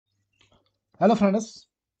Hello friends,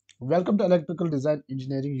 welcome to Electrical Design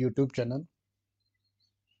Engineering YouTube channel.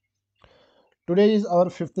 Today is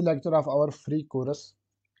our fifth lecture of our free course,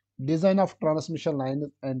 Design of Transmission Lines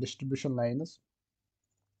and Distribution Lines.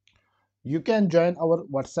 You can join our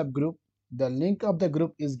WhatsApp group. The link of the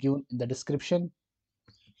group is given in the description.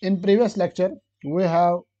 In previous lecture, we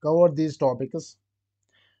have covered these topics.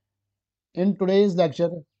 In today's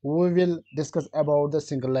lecture, we will discuss about the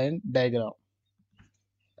single line diagram.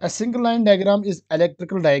 A single line diagram is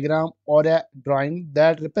electrical diagram or a drawing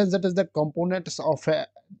that represents the components of an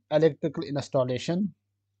electrical installation.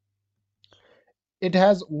 It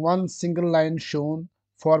has one single line shown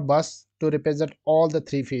for bus to represent all the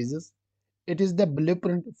three phases. It is the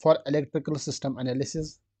blueprint for electrical system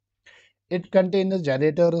analysis. It contains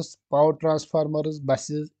generators, power transformers,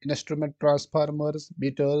 buses, instrument transformers,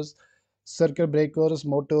 meters, circuit breakers,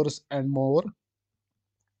 motors, and more.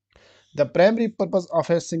 The primary purpose of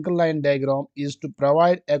a single line diagram is to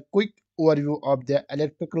provide a quick overview of the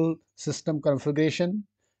electrical system configuration,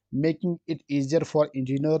 making it easier for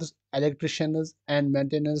engineers, electricians, and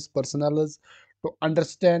maintenance personnel to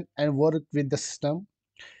understand and work with the system.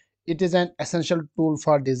 It is an essential tool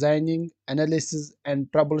for designing, analysis, and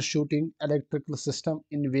troubleshooting electrical system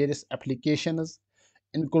in various applications,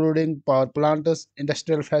 including power plants,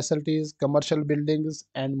 industrial facilities, commercial buildings,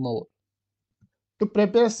 and more. To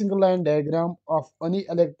prepare a single line diagram of any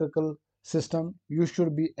electrical system, you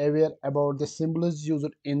should be aware about the symbols used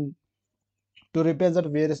in to represent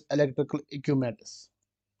various electrical equipments.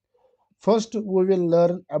 First, we will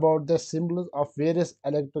learn about the symbols of various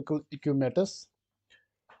electrical equipments.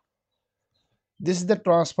 This is the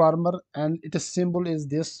transformer and its symbol is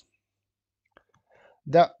this.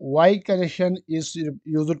 The Y connection is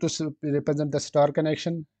used to represent the star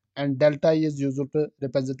connection and delta is used to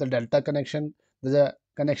represent the delta connection, the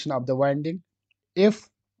connection of the winding. If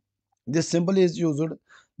this symbol is used,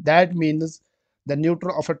 that means the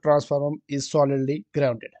neutral of a transformer is solidly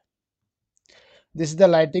grounded. This is the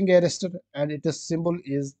lighting arrestor and its symbol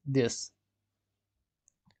is this.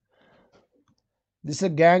 This is a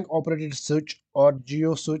gang operated switch or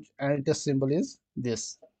geo switch and its symbol is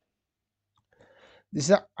this. This is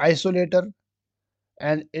an isolator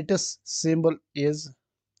and its symbol is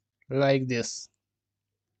like this.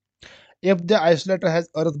 If the isolator has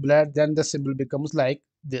earth blade, then the symbol becomes like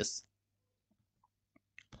this.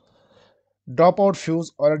 Dropout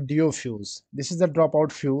fuse or a DO fuse. This is the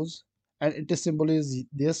dropout fuse and its symbol is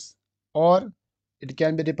this, or it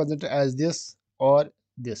can be represented as this or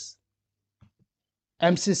this.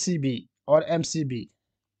 MCCB or MCB.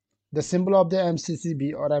 The symbol of the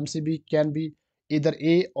MCCB or MCB can be either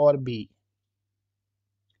A or B.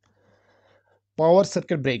 Power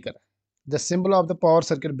circuit breaker. The symbol of the power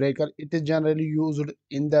circuit breaker, it is generally used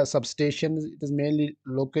in the substations. It is mainly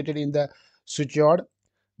located in the switchyard.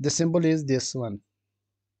 The symbol is this one.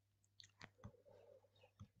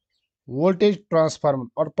 Voltage transformer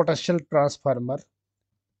or potential transformer.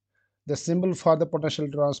 The symbol for the potential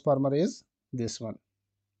transformer is this one.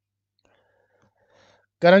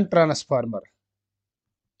 Current transformer.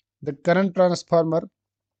 The current transformer,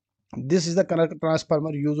 this is the current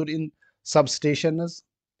transformer used in substations,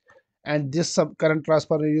 and this current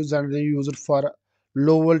transformer is generally used for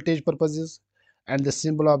low voltage purposes, and the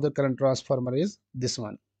symbol of the current transformer is this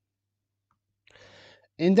one.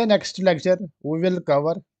 In the next lecture, we will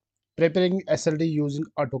cover preparing SLD using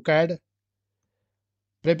Autocad,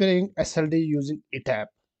 preparing SLD using Etap.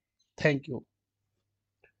 Thank you.